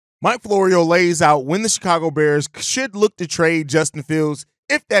Mike Florio lays out when the Chicago Bears should look to trade Justin Fields,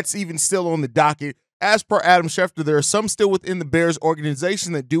 if that's even still on the docket. As per Adam Schefter, there are some still within the Bears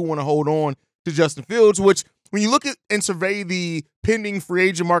organization that do want to hold on to Justin Fields, which when you look at and survey the pending free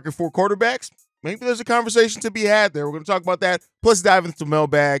agent market for quarterbacks, maybe there's a conversation to be had there. We're going to talk about that, plus dive into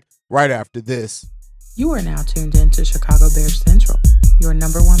Mailbag right after this. You are now tuned in to Chicago Bears Central, your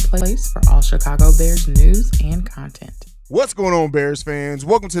number one place for all Chicago Bears news and content. What's going on, Bears fans?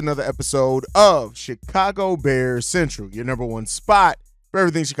 Welcome to another episode of Chicago Bears Central, your number one spot for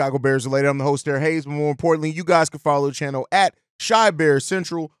everything Chicago Bears related. I'm the host there, Haize, but more importantly, you guys can follow the channel at Chi Bears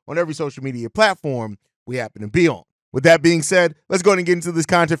Central on every social media platform we happen to be on. With that being said, let's go ahead and get into this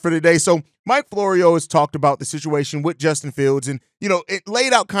content for today. So Mike Florio has talked about the situation with Justin Fields, and, it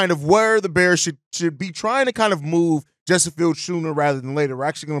laid out kind of where the Bears should be trying to kind of move Justin Fields sooner rather than later. We're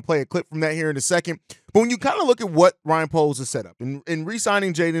actually going to play a clip from that here in a second. But when you kind of look at what Ryan Poles has set up in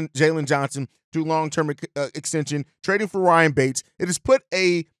re-signing Jalen Johnson to long-term extension, trading for Ryan Bates, it has put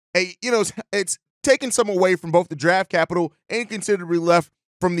it's taken some away from both the draft capital and considerably left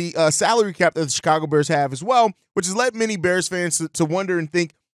from the salary cap that the Chicago Bears have as well, which has led many Bears fans to wonder and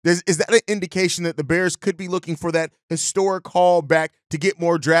think, is that an indication that the Bears could be looking for that historic haul back to get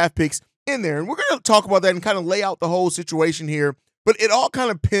more draft picks in there? And we're going to talk about that and kind of lay out the whole situation here. But it all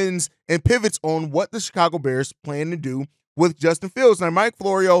kind of pins and pivots on what the Chicago Bears plan to do with Justin Fields. Now, Mike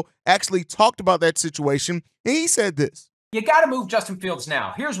Florio actually talked about that situation, and he said this. You got to move Justin Fields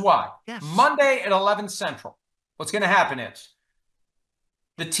now. Here's why. Yes. Monday at 11 Central, what's going to happen is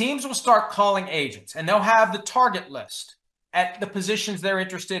the teams will start calling agents, and they'll have the target list at the positions they're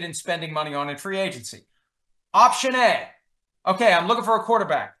interested in spending money on in free agency. Option A, okay, I'm looking for a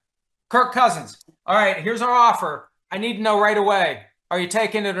quarterback. Kirk Cousins. All right, here's our offer. I need to know right away. Are you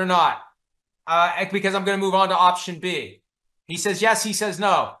taking it or not? Because I'm going to move on to option B. He says yes, he says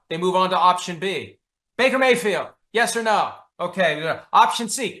no. They move on to option B. Baker Mayfield, yes or no? Okay, option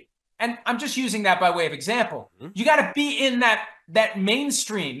C. And I'm just using that by way of example. You got to be in that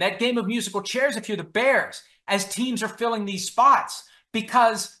mainstream, that game of musical chairs if you're the Bears, as teams are filling these spots.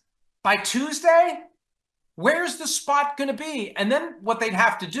 Because by Tuesday, where's the spot going to be? And then what they'd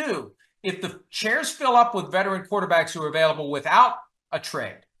have to do, if the chairs fill up with veteran quarterbacks who are available without a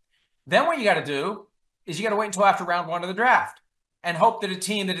trade, then what you got to do is you got to wait until after round one of the draft and hope that a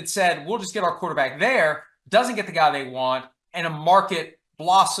team that had said, we'll just get our quarterback there, doesn't get the guy they want, and a market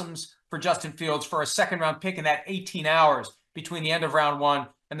blossoms for Justin Fields for a second-round pick in that 18 hours between the end of round one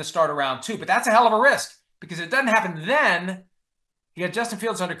and the start of round two. But that's a hell of a risk, because if it doesn't happen then, you got Justin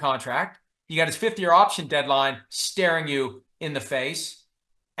Fields under contract, you got his fifth-year option deadline staring you in the face,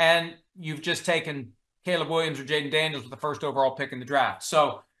 and you've just taken Caleb Williams or Jaden Daniels with the first overall pick in the draft.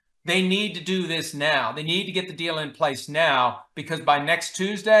 So they need to do this now. They need to get the deal in place now, because by next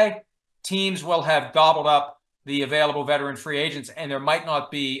Tuesday, teams will have gobbled up the available veteran free agents, and there might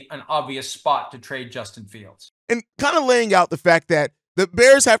not be an obvious spot to trade Justin Fields. And kind of laying out the fact that the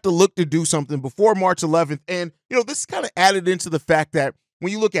Bears have to look to do something before March 11th. And, this is kind of added into the fact that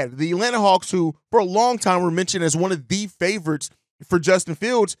when you look at it, the Atlanta Hawks, who for a long time were mentioned as one of the favorites for Justin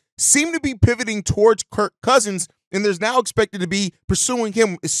Fields, seem to be pivoting towards Kirk Cousins, and there's now expected to be pursuing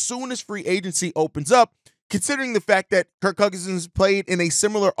him as soon as free agency opens up, considering the fact that Kirk Cousins played in a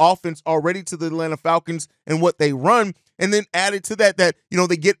similar offense already to the Atlanta Falcons and what they run, and then added to that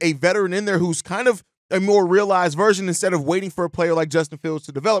they get a veteran in there who's kind of a more realized version instead of waiting for a player like Justin Fields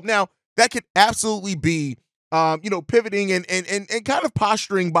to develop. Now, that could absolutely be, pivoting and kind of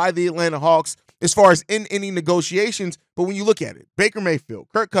posturing by the Atlanta Hawks as far as in any negotiations. But when you look at it, Baker Mayfield,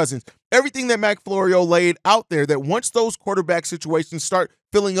 Kirk Cousins, everything that Mike Florio laid out there, that once those quarterback situations start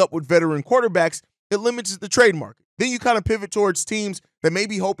filling up with veteran quarterbacks, it limits the trade market. Then you kind of pivot towards teams that may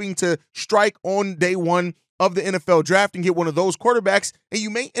be hoping to strike on day one of the NFL draft and get one of those quarterbacks, and you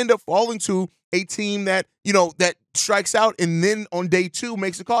may end up falling to a team that, that strikes out and then on day two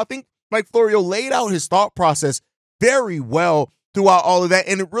makes a call. I think Mike Florio laid out his thought process very well throughout all of that,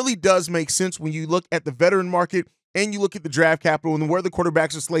 and it really does make sense when you look at the veteran market and you look at the draft capital and where the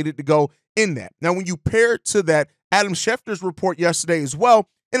quarterbacks are slated to go in that. Now, when you pair to that Adam Schefter's report yesterday as well,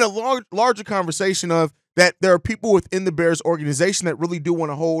 in a larger conversation of that there are people within the Bears organization that really do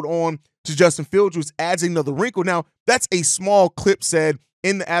want to hold on to Justin Fields, which adds another wrinkle. Now, that's a small clip said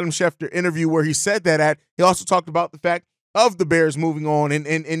in the Adam Schefter interview where he said that at. He also talked about the fact of the Bears moving on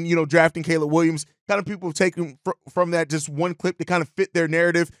and drafting Caleb Williams. Kind of people have taken from that just one clip to kind of fit their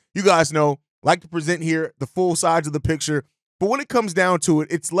narrative. You guys know, like to present here the full sides of the picture. But when it comes down to it,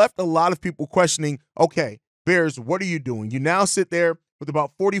 it's left a lot of people questioning, okay, Bears, what are you doing? You now sit there with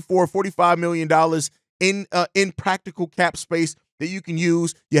about $44, $45 million in practical cap space that you can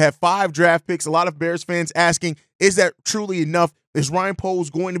use. You have 5 draft picks. A lot of Bears fans asking, is that truly enough? Is Ryan Poles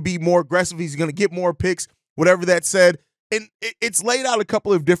going to be more aggressive? He's going to get more picks, whatever that said. And it's laid out a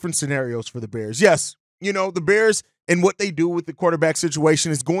couple of different scenarios for the Bears. Yes, the Bears and what they do with the quarterback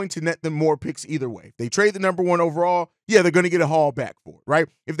situation is going to net them more picks either way. If they trade the number 1 overall, yeah, they're going to get a haul back for it, right?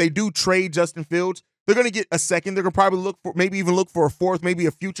 If they do trade Justin Fields, they're going to get a second. They're going to probably maybe even look for a 4th, maybe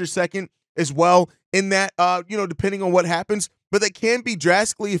a future second as well in that, depending on what happens. But they can be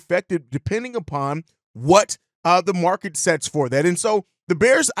drastically affected depending upon what the market sets for that. And so the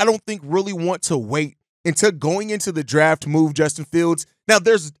Bears, I don't think, really want to wait until going into the draft to move Justin Fields. Now,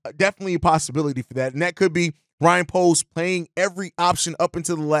 there's definitely a possibility for that, and that could be Ryan Poles playing every option up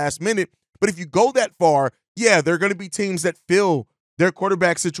until the last minute. But if you go that far, yeah, there are going to be teams that fill their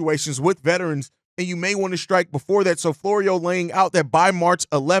quarterback situations with veterans, and you may want to strike before that. So Florio laying out that by March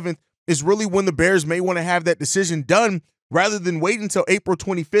 11th is really when the Bears may want to have that decision done rather than wait until April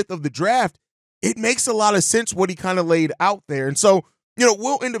 25th of the draft. It makes a lot of sense what he kind of laid out there. And so,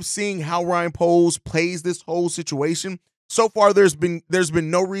 we'll end up seeing how Ryan Poles plays this whole situation. So far, there's been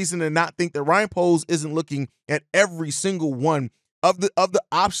no reason to not think that Ryan Poles isn't looking at every single one of the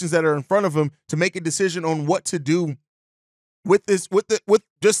options that are in front of him to make a decision on what to do with with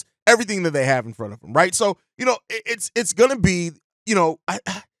just everything that they have in front of him, right? So, it's going to be,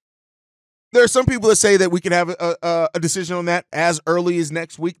 there are some people that say that we could have a decision on that as early as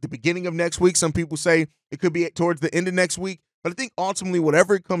next week, the beginning of next week. Some people say it could be towards the end of next week. But I think ultimately,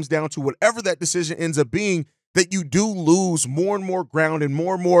 whatever it comes down to, whatever that decision ends up being, that you do lose more and more ground and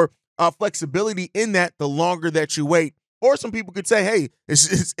more flexibility in that the longer that you wait. Or some people could say, hey,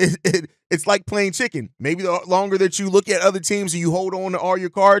 it's like playing chicken. Maybe the longer that you look at other teams and you hold on to all your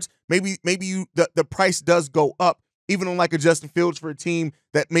cards, maybe the price does go up, even on like a Justin Fields for a team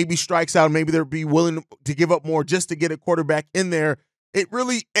that maybe strikes out. Maybe they'll be willing to give up more just to get a quarterback in there. It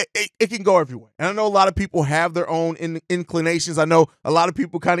really it can go everywhere. And I know a lot of people have their own inclinations. I know a lot of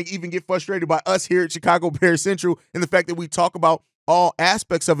people kind of even get frustrated by us here at Chicago Bears Central and the fact that we talk about all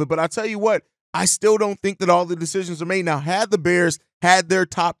aspects of it. But I tell you what, I still don't think that all the decisions are made. Now, had the Bears had their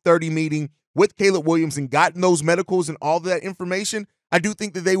top 30 meeting with Caleb Williams and gotten those medicals and all that information, I do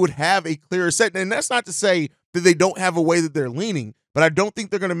think that they would have a clearer set. And that's not to say that they don't have a way that they're leaning, but I don't think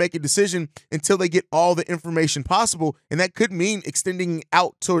they're going to make a decision until they get all the information possible. And that could mean extending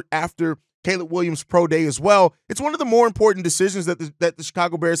out to after Caleb Williams' pro day as well. It's one of the more important decisions that the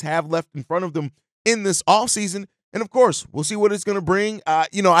Chicago Bears have left in front of them in this offseason. And of course, we'll see what it's going to bring. I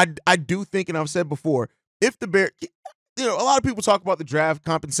do think, and I've said before, if the Bears, a lot of people talk about the draft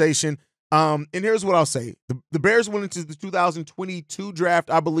compensation. And here's what I'll say. The Bears went into the 2022 draft,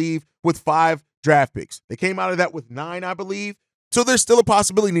 I believe, with 5 draft picks. They came out of that with 9, I believe. So there's still a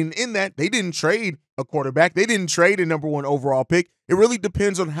possibility in that they didn't trade a quarterback. They didn't trade a number 1 overall pick. It really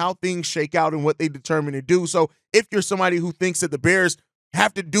depends on how things shake out and what they determine to do. So if you're somebody who thinks that the Bears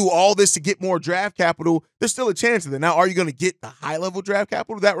have to do all this to get more draft capital, there's still a chance of that. Now, are you going to get the high-level draft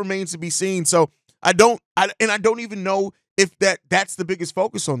capital? That remains to be seen. So I don't even know if that's the biggest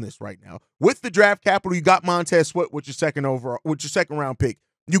focus on this right now. With the draft capital, you got Montez Sweat with your second round pick.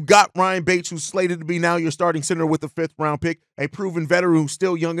 You got Ryan Bates, who's slated to be now your starting center with a 5th round pick, a proven veteran who's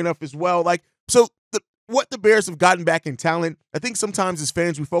still young enough as well. What the Bears have gotten back in talent, I think sometimes as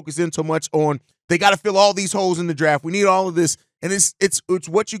fans we focus in too much on they got to fill all these holes in the draft. We need all of this, and it's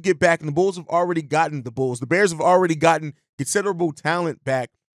what you get back. And the Bulls have already gotten the Bears have already gotten considerable talent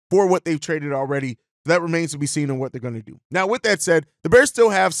back for what they've traded already. That remains to be seen on what they're going to do. Now, with that said, the Bears still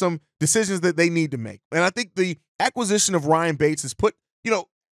have some decisions that they need to make, and I think the acquisition of Ryan Bates has put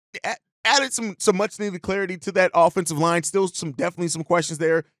added some much needed clarity to that offensive line. Still definitely some questions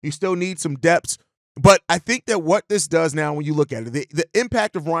there. You still need some depth. But I think that what this does now, when you look at it, the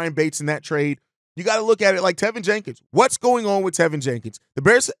impact of Ryan Bates in that trade, you got to look at it like Tevin Jenkins. What's going on with Tevin Jenkins? The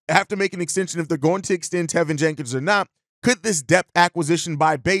Bears have to make an extension if they're going to extend Tevin Jenkins or not. Could this depth acquisition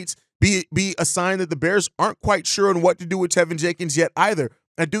by Bates be a sign that the Bears aren't quite sure on what to do with Tevin Jenkins yet either?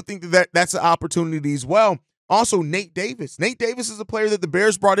 I do think that's an opportunity as well. Also, Nate Davis. Nate Davis is a player that the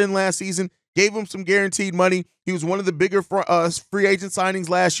Bears brought in last season, gave him some guaranteed money. He was one of the bigger free agent signings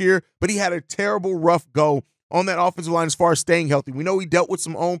last year, but he had a terrible, rough go on that offensive line as far as staying healthy. We know he dealt with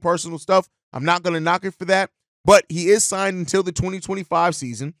some own personal stuff. I'm not going to knock it for that, but he is signed until the 2025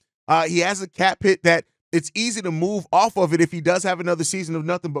 season. He has a cap hit that it's easy to move off of it if he does have another season of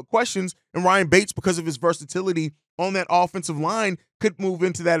nothing but questions, and Ryan Bates, because of his versatility on that offensive line, could move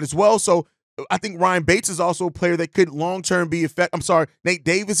into that as well. So I think Ryan Bates is also a player that could long-term be Nate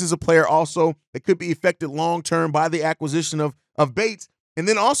Davis is a player also that could be affected long-term by the acquisition of Bates. And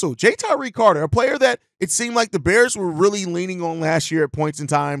then also J. Tyree Carter, a player that it seemed like the Bears were really leaning on last year at points in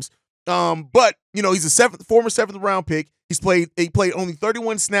times. But he's a former seventh round pick. He played only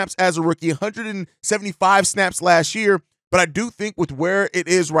 31 snaps as a rookie, 175 snaps last year. But I do think with where it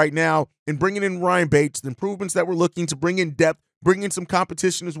is right now and bringing in Ryan Bates, the improvements that we're looking to bring in depth, bring in some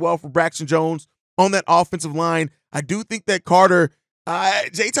competition as well for Braxton Jones on that offensive line, I do think that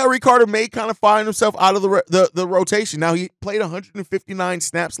J. Tyree Carter may kind of find himself out of the rotation. Now, he played 159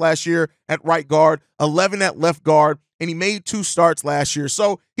 snaps last year at right guard, 11 at left guard, and he made 2 starts last year.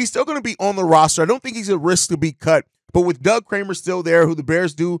 So he's still going to be on the roster. I don't think he's a risk to be cut. But with Doug Kramer still there, who the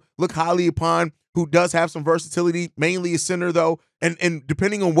Bears do look highly upon, who does have some versatility, mainly a center though, and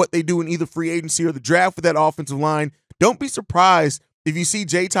depending on what they do in either free agency or the draft for that offensive line, don't be surprised if you see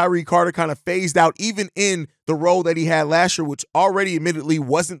J. Tyree Carter kind of phased out even in the role that he had last year, which already admittedly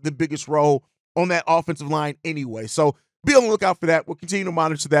wasn't the biggest role on that offensive line anyway. So be on the lookout for that. We'll continue to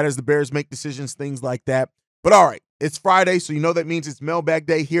monitor that as the Bears make decisions, things like that. But all right, it's Friday, so that means it's Mailbag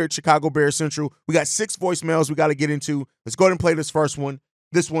Day here at Chicago Bears Central. We got 6 voicemails we got to get into. Let's go ahead and play this first one.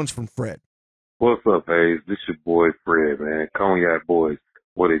 This one's from Fred. What's up, Haize? This your boy Fred, man. Cognac boys.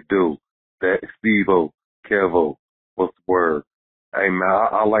 What it do? That Steve-O, Kevo. What's the word? Hey, man,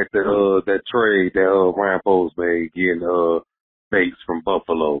 I like that trade that Ryan Poles made getting Bates from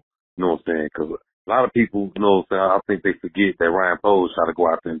Buffalo. You know what I'm saying? Because a lot of people, you know what I'm saying, I think they forget that Ryan Poles tried to go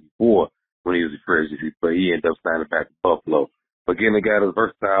out there before when he was a free agent, but he ended up signing back to Buffalo. But getting a guy that's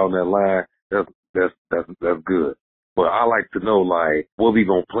versatile on that line, that's good. But I like to know, like, what we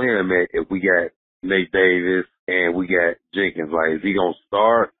gonna play him at if we got Nate Davis and we got Jenkins? Like, is he gonna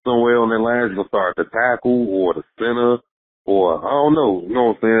start somewhere on that line? Is he gonna start at the tackle or the center? Or, I don't know. You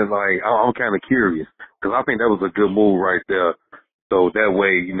know what I'm saying? Like, I'm kind of curious. Because I think that was a good move right there. So that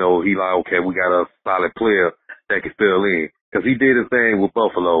way, he like, okay, we got a solid player that can fill in. Because he did his thing with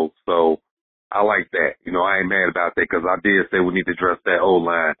Buffalo. So I like that. I ain't mad about that because I did say we need to address that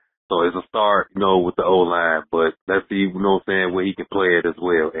O-line. So it's a start, with the O-line. But let's see, what I'm saying, where he can play it as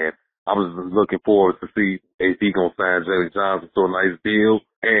well. And I was looking forward to see if he going to sign Jalen Johnson to a nice deal.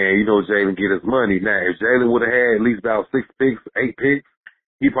 And, Jalen get his money. Now, if Jalen would have had at least about 6 picks, 8 picks,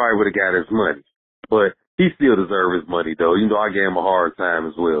 he probably would have got his money. But he still deserves his money, though. I gave him a hard time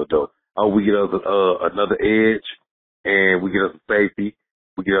as well, though. We get us another edge, and we get us a safety.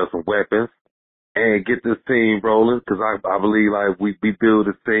 We get us some weapons. And get this team rolling, because I believe like we build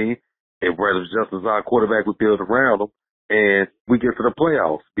this team, and whether it's just as our quarterback, we build around them, and we get to the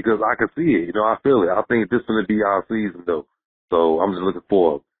playoffs because I can see it. I feel it. I think this is going to be our season, though. So I'm just looking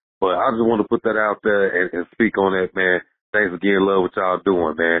forward. But I just want to put that out there and speak on that, man. Thanks again. Love what y'all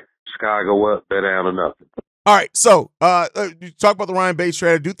doing, man. Chicago up, better down or nothing. All right, so you talk about the Ryan Bates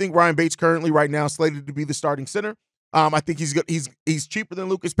trade. I do think Ryan Bates currently right now slated to be the starting center. I think he's cheaper than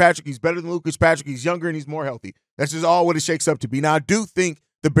Lucas Patrick. He's better than Lucas Patrick. He's younger and he's more healthy. That's just all what it shakes up to be. Now, I do think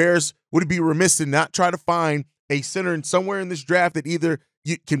the Bears would be remiss to not try to find a center in somewhere in this draft that either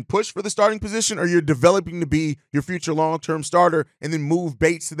you can push for the starting position or you're developing to be your future long-term starter and then move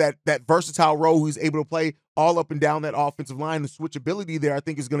Bates to that versatile role who's able to play all up and down that offensive line. The switchability there, I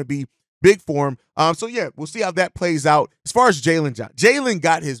think, is going to be big for him. So, yeah, we'll see how that plays out. As far as Jalen Johnson, Jalen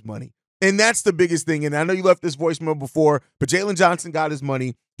got his money. And that's the biggest thing. And I know you left this voicemail before, but Jalen Johnson got his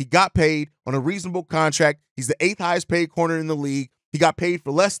money. He got paid on a reasonable contract. He's the 8th highest paid corner in the league. He got paid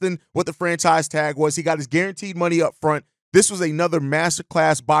for less than what the franchise tag was. He got his guaranteed money up front. This was another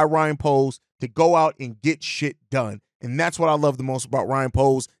masterclass by Ryan Poles to go out and get shit done. And that's what I love the most about Ryan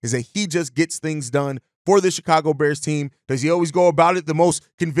Poles is that he just gets things done for the Chicago Bears team. Does he always go about it the most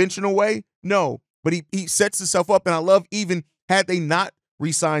conventional way? No. But he sets himself up, and I love even had they not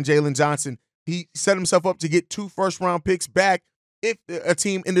re-signed Jalen Johnson, he set himself up to get 2 first-round picks back if a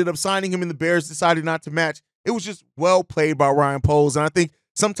team ended up signing him and the Bears decided not to match. It was just well played by Ryan Poles. And I think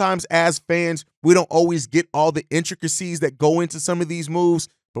sometimes as fans, we don't always get all the intricacies that go into some of these moves,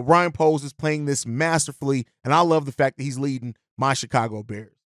 but Ryan Poles is playing this masterfully, and I love the fact that he's leading my Chicago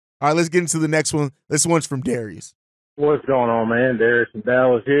Bears. All right, let's get into the next one. This one's from Darius. What's going on, man? Darius from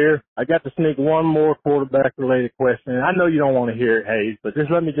Dallas here. I got to sneak one more quarterback-related question. I know you don't want to hear it, Haize, but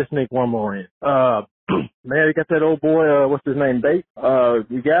let me sneak one more in. Man, you got that old boy, what's his name, Bates?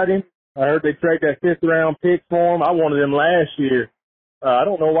 You got him? I heard they traded that 5th-round pick for him. I wanted him last year. I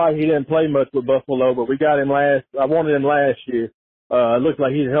don't know why he didn't play much with Buffalo, but we got him I wanted him last year. It looks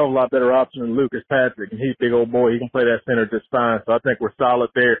like he's a hell of a lot better option than Lucas Patrick, and he's a big old boy. He can play that center just fine, so I think we're solid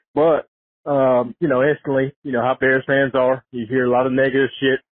there. But instantly, how Bears fans are. You hear a lot of negative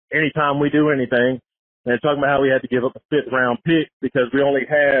shit anytime we do anything. And they're talking about how we had to give up a 5th-round pick because we only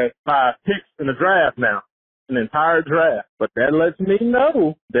had 5 picks in the draft now. an entire draft. But that lets me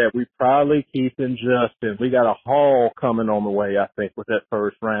know that we probably keeping Justin. We got a haul coming on the way, I think, with that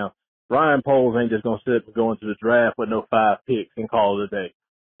first round. Ryan Poles ain't just going to sit and go into the draft with no 5 picks and call it a day.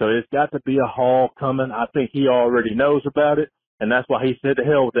 So it's got to be a haul coming. I think he already knows about it, and that's why he said to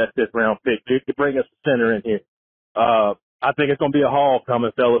hell with that 5th round pick. You can bring us a center in here. I think it's going to be a haul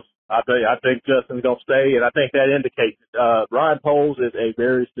coming, fellas. I think Justin's going to stay, and I think that indicates Ryan Poles is a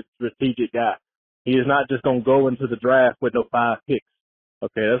very strategic guy. He is not just going to go into the draft with no 5 picks.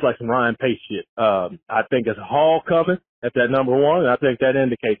 Okay, that's like some Ryan Pace shit. I think it's a haul coming at that number 1, and I think that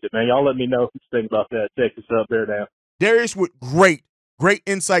indicates it, man. Y'all let me know what you think about that. Check this up there now. Darius with great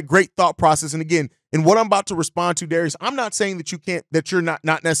insight, great thought process. And again, in what I'm about to respond to, Darius, I'm not saying that you're not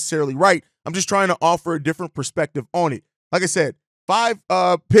necessarily right. I'm just trying to offer a different perspective on it. Like I said, 5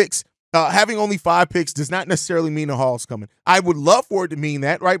 picks, having only 5 picks does not necessarily mean a haul's coming. I would love for it to mean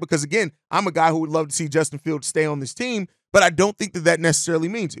that, right? Because again, I'm a guy who would love to see Justin Fields stay on this team, but I don't think that necessarily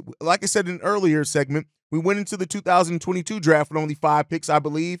means it. Like I said in an earlier segment, we went into the 2022 draft with only 5 picks, I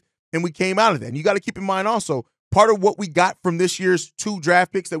believe, and we came out of that. And you got to keep in mind also, part of what we got from this year's 2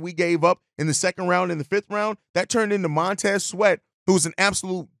 draft picks that we gave up in the 2nd round and the 5th round, that turned into Montez Sweat, who was an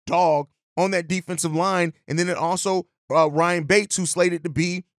absolute dog on that defensive line, and then it also Ryan Bates, who slated to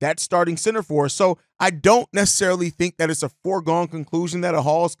be that starting center for us. So I don't necessarily think that it's a foregone conclusion that a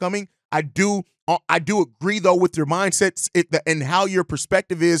haul is coming. I do agree, though, with your mindsets and how your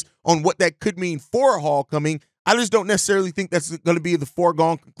perspective is on what that could mean for a haul coming. I just don't necessarily think that's going to be the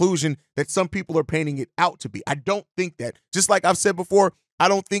foregone conclusion that some people are painting it out to be. I don't think that. Just like I've said before, I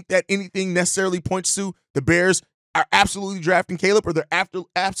don't think that anything necessarily points to the Bears are absolutely drafting Caleb or they're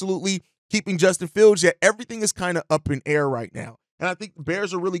absolutely keeping Justin Fields, yet everything is kind of up in air right now. And I think the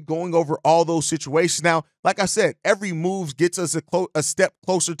Bears are really going over all those situations. Now, like I said, every move gets us a step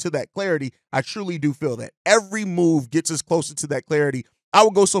closer to that clarity. I truly do feel that. Every move gets us closer to that clarity. I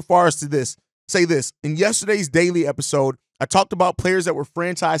would go so far as to say this. In yesterday's daily episode, I talked about players that were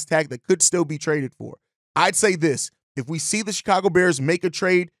franchise tagged that could still be traded for. I'd say this. If we see the Chicago Bears make a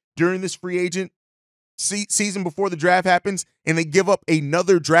trade during this free agent season before the draft happens and they give up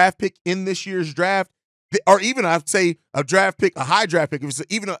another draft pick in this year's draft, or even I'd say a draft pick, a high draft pick, if it's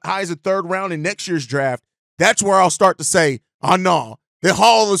even as high as a 3rd round in next year's draft, that's where I'll start to say, oh no, the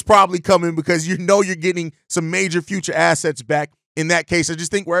haul is probably coming because you know you're getting some major future assets back. In that case, I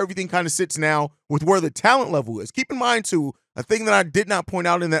just think where everything kind of sits now with where the talent level is. Keep in mind too, a thing that I did not point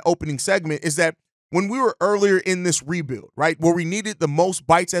out in that opening segment is that when we were earlier in this rebuild, right, where we needed the most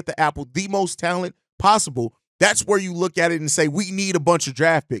bites at the apple, the most talent possible, that's where you look at it and say, we need a bunch of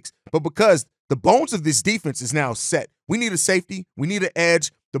draft picks. But because the bones of this defense is now set, we need a safety, we need an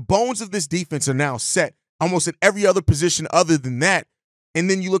edge. The bones of this defense are now set almost at every other position other than that. And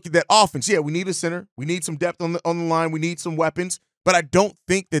then you look at that offense. Yeah, we need a center. We need some depth on the line. We need some weapons. But I don't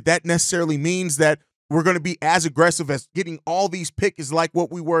think that necessarily means that we're going to be as aggressive as getting all these picks like what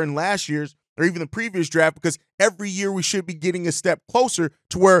we were in last year's or even the previous draft, because every year we should be getting a step closer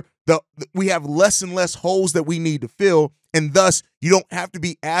to where we have less and less holes that we need to fill. And thus, you don't have to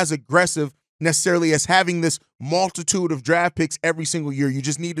be as aggressive necessarily as having this multitude of draft picks every single year. You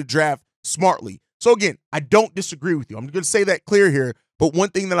just need to draft smartly. So again, I don't disagree with you. I'm going to say that clear here. But one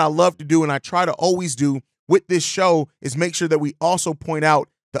thing that I love to do and I try to always do with this show is make sure that we also point out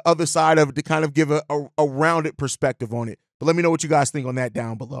the other side of it to kind of give a rounded perspective on it. But let me know what you guys think on that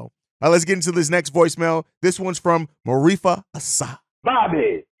down below. Let's get into this next voicemail. This one's from Marifa Asa.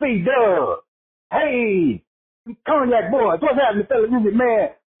 Bobby, C-Dub, hey, Cognac Boys, what's happening, fellas? This is man,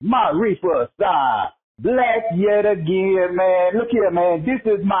 Marifa Asa, black yet again, man. Look here, man, this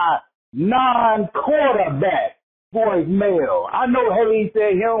is my non-quarterback voicemail. I know Haize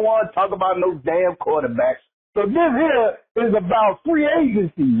said he don't want to talk about no damn quarterbacks. So this here is about free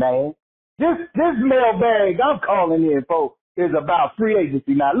agency, man. This mailbag I'm calling in, folks, is about free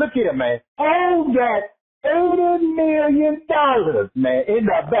agency. Now, look here, man. Haize got $80 million, man, in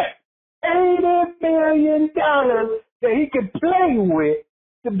the bank. $80 million that he can play with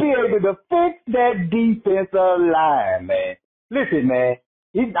to be able to fix that defensive line, man. Listen, man,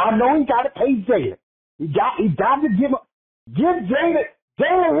 I know he got to pay Jalen. He got to give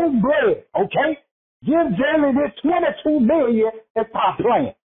Jalen his bread, okay? Give Jalen this $22 million and stop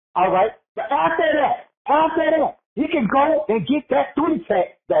playing, all right? But after that, he can go and get that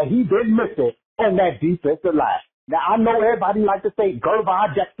 3-tech that he been missing on that defensive line. Now, I know everybody like to say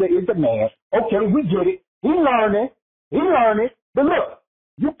Gervon Dexter is the man. Okay, we get it. He learning. But look,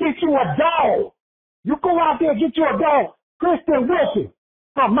 you get you a dog. You go out there and get you a dog. Christian Wilson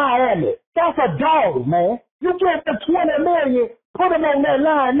from Miami. That's a dog, man. You get the $20 million, put him on that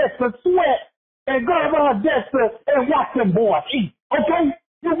line next to Sweat and go around Dexter and watch them boys eat. Okay?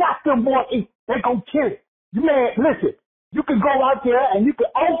 You watch them boys eat. They gonna kill it. You man, listen, you can go out there and you can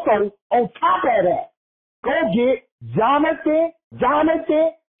also, on top of that, go get Jonathan,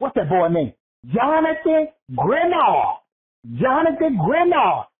 what's that boy name? Jonathan Grenard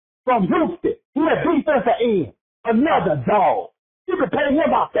from Houston. He's a defensive end. Another dog. You can pay him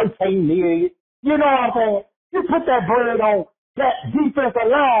about $13 million. You know what I'm saying? You put that bread on that defensive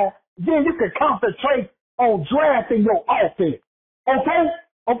line, then you can concentrate on drafting your offense. Okay?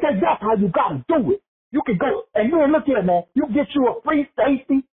 Okay, that's how you gotta do it. You can go, and then look here, man. You get you a free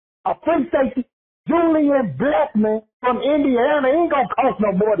safety. Julian Blackman from Indiana. It ain't gonna cost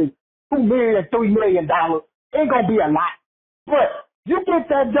no more than $2 million, $3 million. Ain't gonna be a lot. But you get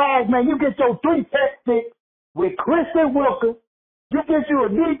that dog, man. You get your 3 tech sticks with Christian Wilkins. You get you a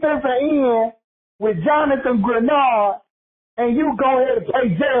defensive end with Jonathan Grenard, and you go ahead and pay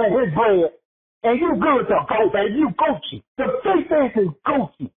Jared his bread. And you good to go, baby. You Gucci. The defense is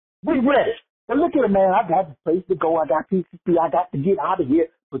Gucci. We ready. But look at it, man. I got the place to go. I got PCP. I got to get out of here.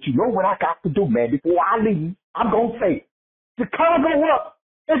 But you know what I got to do, man. Before I leave, I'm going to say, Chicago up.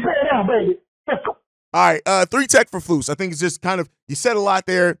 It's better down, baby. Let's go. All right, 3 tech for Flus. I think it's just kind of, you said a lot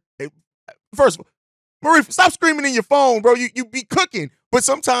there. First of all, Marie, stop screaming in your phone, bro. You be cooking. But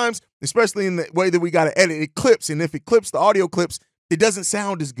sometimes, especially in the way that we got to edit, it clips. And if it clips, the audio clips, it doesn't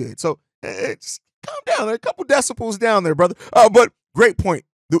sound as good. So just calm down. A couple decibels down there, brother. But great point.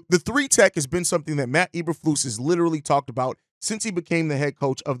 The 3 tech has been something that Matt Eberflus has literally talked about since he became the head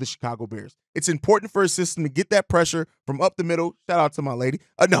coach of the Chicago Bears. It's important for his system to get that pressure from up the middle. Shout out to my lady.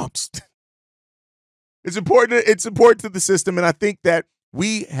 No, it's important. It's important to the system, and I think that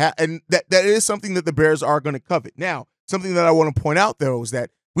we have, and that is something that the Bears are going to covet. Now, something that I want to point out though is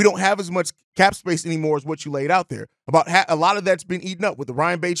that we don't have as much cap space anymore as what you laid out there. About a lot of that's been eaten up with the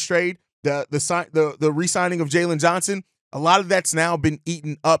Ryan Bates trade, the re-signing of Jalen Johnson. A lot of that's now been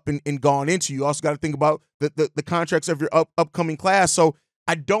eaten up and gone into. You also got to think about the contracts of your upcoming class. So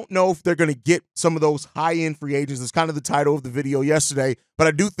I don't know if they're going to get some of those high-end free agents. That's kind of the title of the video yesterday. But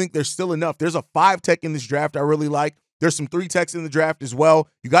I do think there's still enough. There's a 5 tech in this draft I really like. There's some 3 techs in the draft as well.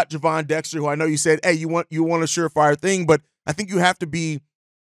 You got Javon Dexter, who I know you said, hey, you want a surefire thing. But I think you have to be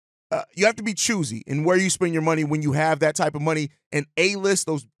choosy in where you spend your money when you have that type of money. And A-list,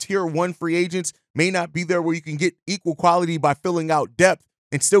 those tier 1 free agents, may not be there where you can get equal quality by filling out depth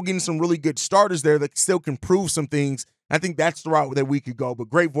and still getting some really good starters there that still can prove some things. I think that's the route that we could go. But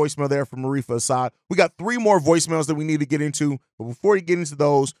great voicemail there from Marifa Assad. We got 3 more voicemails that we need to get into. But before we get into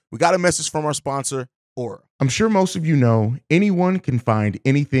those, we got a message from our sponsor, Aura. I'm sure most of you know anyone can find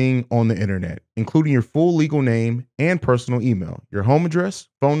anything on the internet, including your full legal name and personal email, your home address,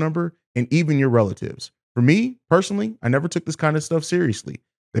 phone number, and even your relatives. For me, personally, I never took this kind of stuff seriously,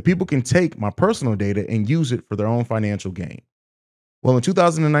 that people can take my personal data and use it for their own financial gain. Well, in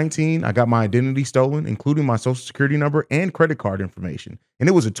 2019, I got my identity stolen, including my social security number and credit card information, and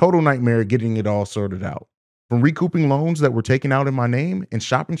it was a total nightmare getting it all sorted out. From recouping loans that were taken out in my name and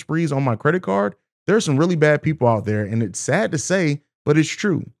shopping sprees on my credit card, there are some really bad people out there, and it's sad to say, but it's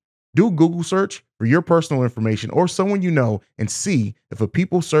true. Do a Google search for your personal information or someone you know and see if a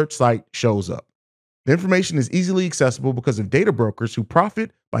people search site shows up. The information is easily accessible because of data brokers who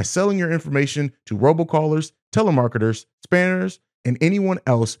profit by selling your information to robocallers, telemarketers, spammers, and anyone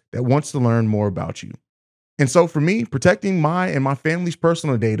else that wants to learn more about you. And so for me, protecting my and my family's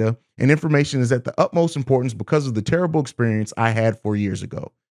personal data and information is at the utmost importance because of the terrible experience I had 4 years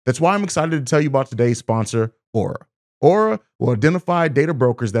ago. That's why I'm excited to tell you about today's sponsor, Aura. Aura will identify data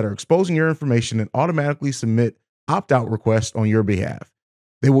brokers that are exposing your information and automatically submit opt-out requests on your behalf.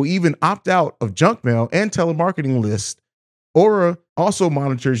 They will even opt out of junk mail and telemarketing lists. Aura also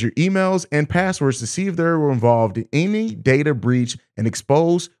monitors your emails and passwords to see if they were involved in any data breach and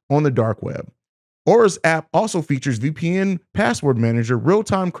exposed on the dark web. Aura's app also features VPN password manager,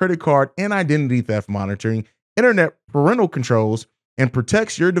 real-time credit card and identity theft monitoring, internet parental controls, and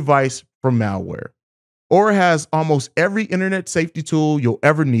protects your device from malware. Aura has almost every internet safety tool you'll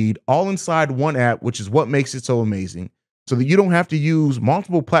ever need, all inside one app, which is what makes it so amazing, so that you don't have to use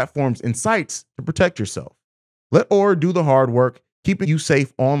multiple platforms and sites to protect yourself. Let Aura do the hard work, keeping you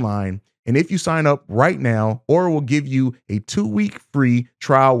safe online. And if you sign up right now, Aura will give you a 2-week free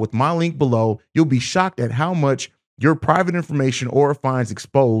trial with my link below. You'll be shocked at how much your private information Aura finds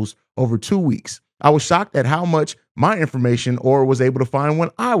exposed over 2 weeks. I was shocked at how much my information Aura was able to find when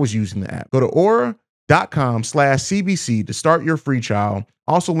I was using the app. Go to aura.com/CBC to start your free trial.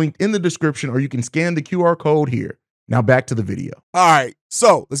 Also linked in the description, or you can scan the QR code here. Now back to the video. All right,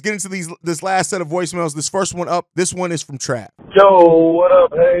 so let's get into this last set of voicemails. This first one up, this one is from Trav. Yo, what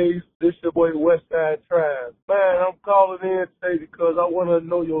up, Haize? This your boy Westside Trav. Man, I'm calling in today because I want to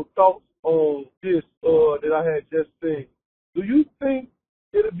know your thoughts on this that I had just seen. Do you think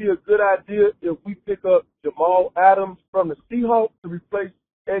it'd be a good idea if we pick up Jamal Adams from the Seahawks to replace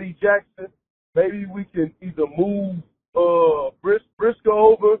Eddie Jackson? Maybe we can either move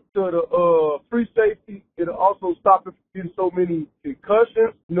Briscoe over to the free safety. It'll also stop him from getting so many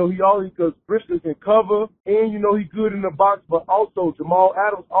concussions. You know, because Briscoe can cover, and you know he good in the box, but also Jamal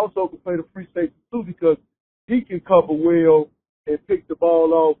Adams also can play the free safety too because he can cover well and pick the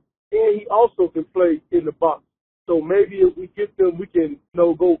ball off, and he also can play in the box. So maybe if we get them, we can,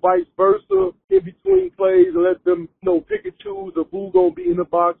 go vice versa in between plays and let them, pick and choose of who gonna be in the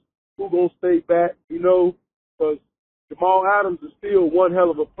box, who gonna stay back, because Jamal Adams is still one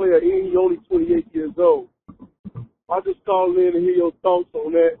hell of a player, and he's only 28 years old. I just called in to hear your thoughts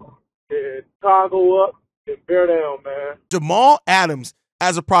on that. And Chicago up and bear down, man. Jamal Adams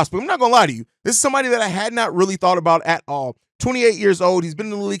as a prospect, I'm not going to lie to you. This is somebody that I had not really thought about at all. 28 years old. He's been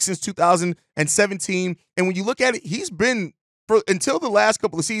in the league since 2017. And when you look at it, he's been, until the last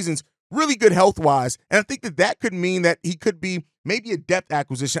couple of seasons, really good health-wise. And I think that could mean that he could be maybe a depth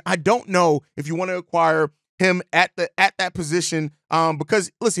acquisition. I don't know if you want to acquire him at that position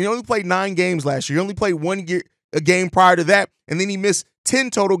because, listen, he only played 9 games last year. He only played a game prior to that, and then he missed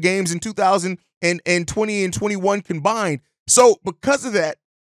 10 total games in 2020 and 21 combined. So because of that,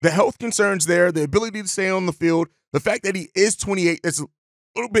 the health concerns there, the ability to stay on the field, the fact that he is 28, that's a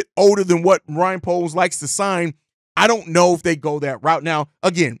little bit older than what Ryan Poles likes to sign, I don't know if they go that route. Now,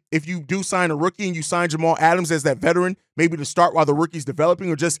 again, if you do sign a rookie and you sign Jamal Adams as that veteran, maybe to start while the rookie's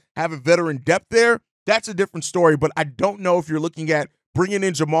developing or just have a veteran depth there, that's a different story. But I don't know if you're looking at bringing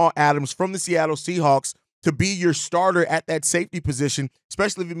in Jamal Adams from the Seattle Seahawks to be your starter at that safety position,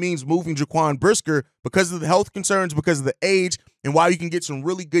 especially if it means moving Jaquan Brisker because of the health concerns, because of the age, and while you can get some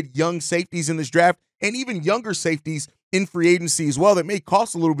really good young safeties in this draft and even younger safeties in free agency as well that may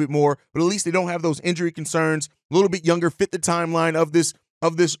cost a little bit more, but at least they don't have those injury concerns, a little bit younger, fit the timeline of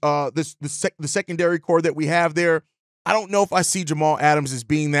the secondary core that we have there. I don't know if I see Jamal Adams as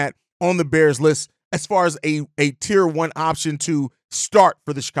being that on the Bears list as far as a tier 1 option to start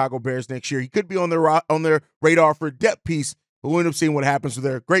for the Chicago Bears next year. He could be on their radar for a depth piece, but we'll end up seeing what happens with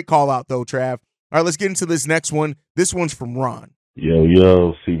there. Great call out, though, Trav. All right, let's get into this next one. This one's from Ron.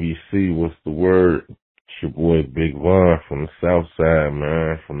 Yo, CBC, what's the word? It's your boy Big Von from the South Side,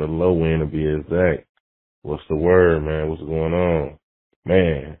 man, from the low end to be exact. What's the word, man? What's going on?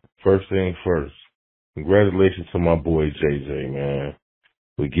 Man, first thing first, congratulations to my boy JJ, man.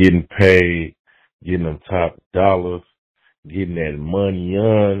 We're getting paid, getting them top dollars, getting that money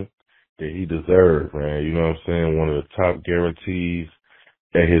on that he deserves, man. You know what I'm saying? One of the top guarantees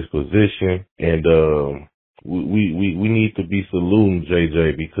at his position. And we need to be saluting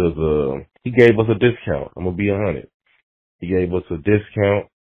JJ because he gave us a discount. I'm going to be 100. He gave us a discount.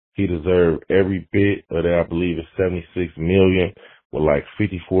 He deserved every bit of that. I believe it's $76 million with like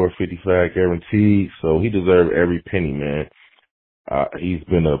 54, 55 guaranteed. So he deserved every penny, man. He's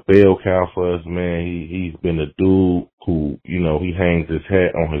been a bell cow for us, man. He's been a dude who, he hangs his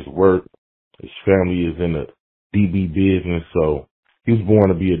hat on his work. His family is in the DB business, so he was born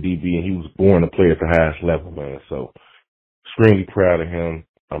to be a DB, and he was born to play at the highest level, man. So extremely proud of him.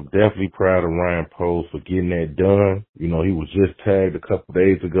 I'm definitely proud of Ryan Poles for getting that done. He was just tagged a couple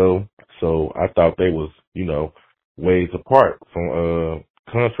days ago, so I thought they was, ways apart from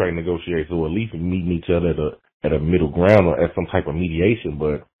contract negotiations, or at least meeting each other at a middle ground or at some type of mediation.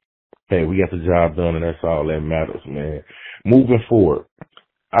 But hey, we got the job done, and that's all that matters, man. Moving forward,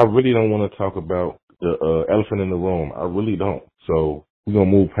 I really don't want to talk about the elephant in the room. I really don't. So we're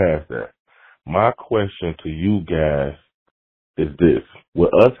going to move past that. My question to you guys is this.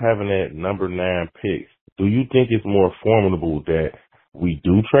 With us having that number 9 pick, do you think it's more formidable that we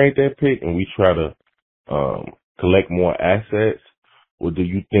do trade that pick and we try to collect more assets? Or do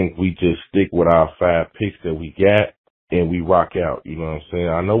you think we just stick with our 5 picks that we got and we rock out? You know what I'm saying?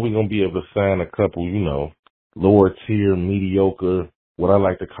 I know we're going to be able to sign a couple, lower tier, mediocre, what I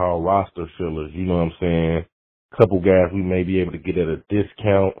like to call roster fillers. You know what I'm saying? Couple guys we may be able to get at a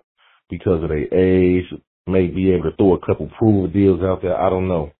discount because of their age, may be able to throw a couple prove deals out there. I don't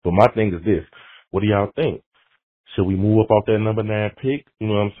know. But my thing is this. What do y'all think? Should we move up off that number 9 pick? You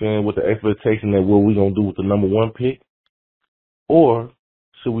know what I'm saying? With the expectation that what we going to do with the number 1 pick? Or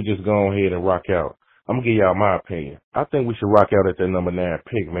should we just go ahead and rock out? I'm going to give y'all my opinion. I think we should rock out at that number 9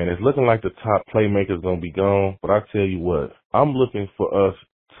 pick, man. It's looking like the top playmaker's going to be gone. But I tell you what, I'm looking for us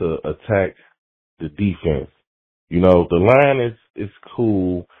to attack the defense. You know, the line is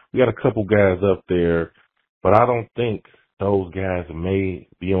cool. We got a couple guys up there, but I don't think those guys may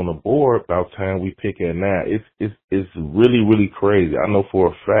be on the board by the time we pick at 9. It's really, really crazy. I know for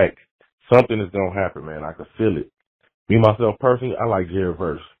a fact something is gonna happen, man. I can feel it. Me myself personally, I like Jared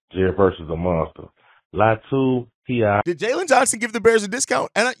Verse. Jared Verse is a monster. Latu, Did Jalen Johnson give the Bears a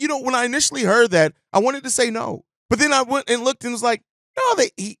discount? And when I initially heard that, I wanted to say no, but then I went and looked and was like, no,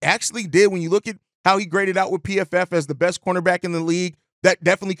 he actually did. When you look at how he graded out with PFF as the best cornerback in the league, that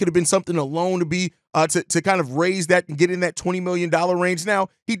definitely could have been something alone to be to kind of raise that and get in that $20 million range. Now,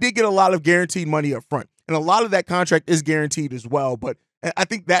 he did get a lot of guaranteed money up front, and a lot of that contract is guaranteed as well. But I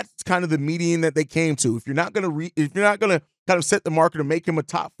think that's kind of the median that they came to. If you're not gonna kind of set the market to make him a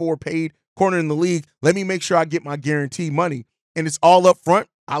top 4 paid corner in the league, let me make sure I get my guaranteed money, and it's all up front.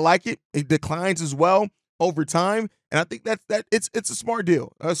 I like it. It declines as well over time, and I think it's a smart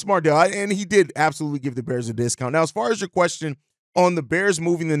deal, and he did absolutely give the Bears a discount. Now, as far as your question on the Bears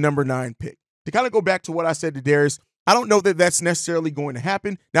moving the number 9 pick, to kind of go back to what I said to Darius, I don't know that that's necessarily going to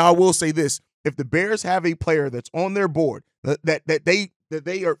happen. Now, I will say this: if the Bears have a player that's on their board that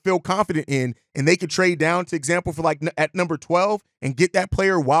they feel confident in, and they could trade down, to example, for like at number 12 and get that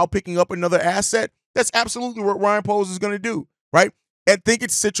player while picking up another asset, that's absolutely what Ryan Poles is going to do, right? I think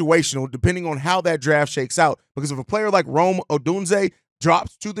it's situational depending on how that draft shakes out, because if a player like Rome Odunze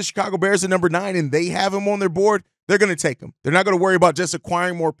drops to the Chicago Bears at number 9 and they have him on their board, they're going to take him. They're not going to worry about just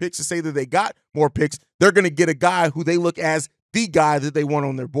acquiring more picks to say that they got more picks. They're going to get a guy who they look as the guy that they want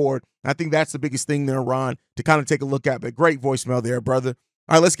on their board. I think that's the biggest thing there, Ron, to kind of take a look at. But great voicemail there, brother.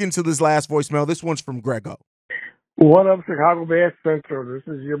 All right, let's get into this last voicemail. This one's from Grego. What up, Chicago Bears Central? This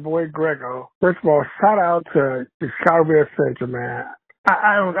is your boy Grego. First of all, shout out to the Chicago Bears Central, man.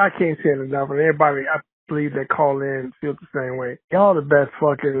 I can't say it enough, and everybody I believe that call in feel the same way. Y'all the best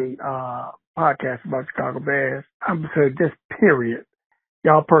fucking podcast about Chicago Bears. I'm saying just period.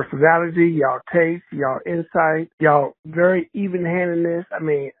 Y'all personality, y'all taste, y'all insight, y'all very even-handedness. I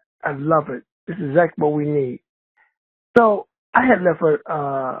mean, I love it. This is exactly what we need. So I had left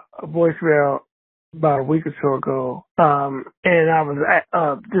a voicemail about a week or so ago, and I was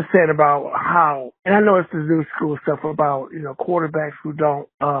just saying about how, and I know it's the new school stuff about, quarterbacks who don't,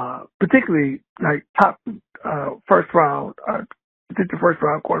 particularly like top first round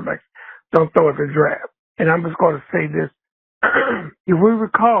quarterbacks don't throw at the draft. And I'm just going to say this. If we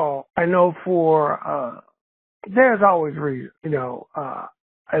recall, I know there's always reason,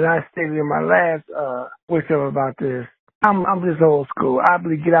 and I stated in my last voicemail about this. I'm just old school. I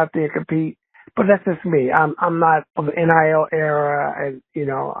believe get out there and compete, but that's just me. I'm not of the NIL era, and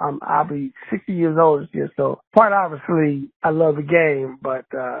I'll be 60 years old this year. So quite obviously, I love the game, but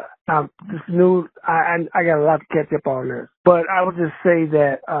I'm just new. I got a lot to catch up on this. But I would just say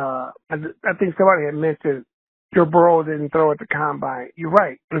that I think somebody had mentioned Joe Burrow didn't throw at the combine. You're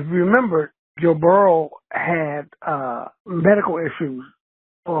right. If you remember, Joe Burrow had medical issues,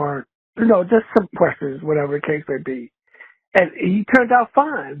 or just some questions, whatever the case may be. And he turned out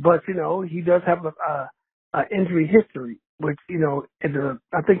fine, but, he does have a injury history, which,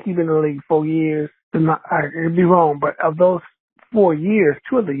 I think he's been in the league 4 years. I could be wrong, but of those 4 years,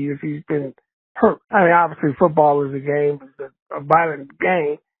 2 of the years he's been hurt. I mean, obviously football is a game, it's a violent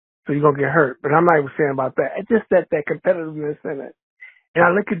game, so you're going to get hurt. But I'm not even saying about that. It's just that competitiveness in it. And I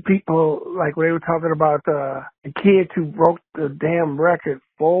look at people, like when they were talking about the kid who broke the damn record,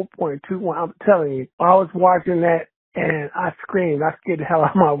 4.21. I'm telling you, I was watching that, and I screamed. I scared the hell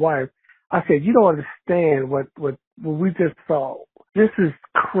out of my wife. I said, you don't understand what we just saw. This is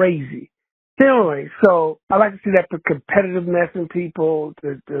crazy. Anyway, so I like to see that competitiveness in people.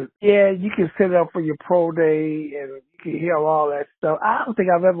 Yeah, you can set up for your pro day and you can hear all that stuff. I don't think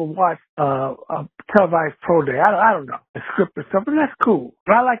I've ever watched a televised pro day. I don't know, a script or something. That's cool.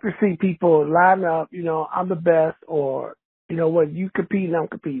 But I like to see people line up, I'm the best, or, what, you competing, I'm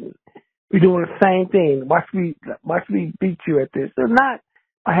competing. We're doing the same thing. Watch me beat you at this. If not,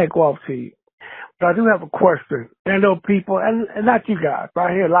 I head go off to you. But I do have a question. And I know people, and not you guys, but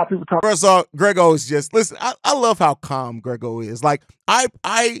I hear a lot of people talk. First off, Grego is just, listen, I love how calm Grego is. Like,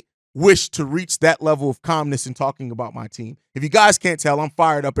 I wish to reach that level of calmness in talking about my team. If you guys can't tell, I'm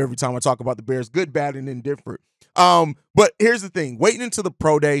fired up every time I talk about the Bears, good, bad, and indifferent. But here's the thing. Waiting until the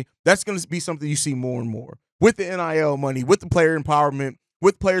pro day, that's going to be something you see more and more. With the NIL money, with the player empowerment,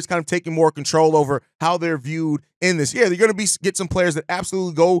 with players kind of taking more control over how they're viewed in this. Yeah, they're going to get some players that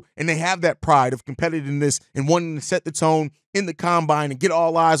absolutely go and they have that pride of competitiveness and wanting to set the tone in the combine and get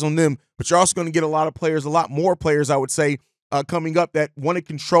all eyes on them. But you're also going to get a lot more players, I would say, coming up that want to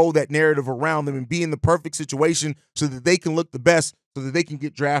control that narrative around them and be in the perfect situation so that they can look the best, so that they can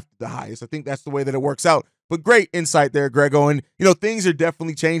get drafted the highest. I think that's the way that it works out. But great insight there, Grego. And, you know, things are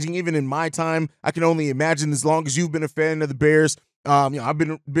definitely changing. Even in my time, I can only imagine as long as you've been a fan of the Bears. You know, I've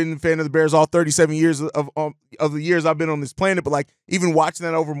been a fan of the Bears all 37 years of the years I've been on this planet. But like even watching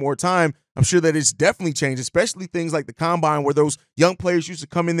that over more time, I'm sure that it's definitely changed, especially things like the combine where those young players used to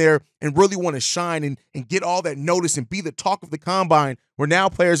come in there and really want to shine and get all that notice and be the talk of the combine, where now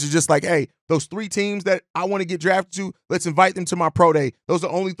players are just like, hey, those 3 teams that I want to get drafted to, let's invite them to my pro day. Those are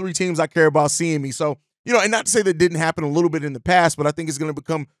the only 3 teams I care about seeing me. So, you know, and not to say that didn't happen a little bit in the past, but I think it's going to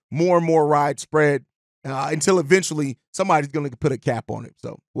become more and more widespread until eventually somebody's going to put a cap on it.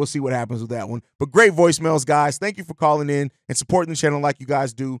 So we'll see what happens with that one. But great voicemails, guys. Thank you for calling in and supporting the channel like you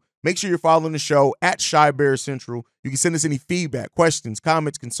guys do. Make sure you're following the show at Shy Bears Central. You can send us any feedback, questions,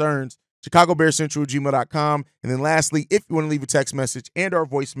 comments, concerns, ChicagoBearsCentral@gmail.com. And then lastly, if you want to leave a text message and our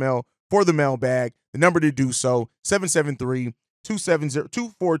voicemail for the mailbag, the number to do so,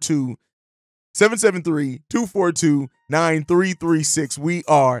 773-242-9336. We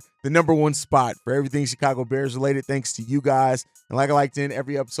are the #1 spot for everything Chicago Bears related, thanks to you guys. And like I like to end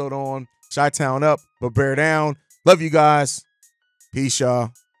every episode on, Chi-Town up, but bear down. Love you guys. Peace,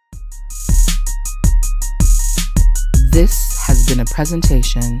 y'all. This has been a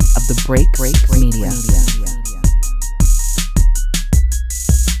presentation of the Break Media.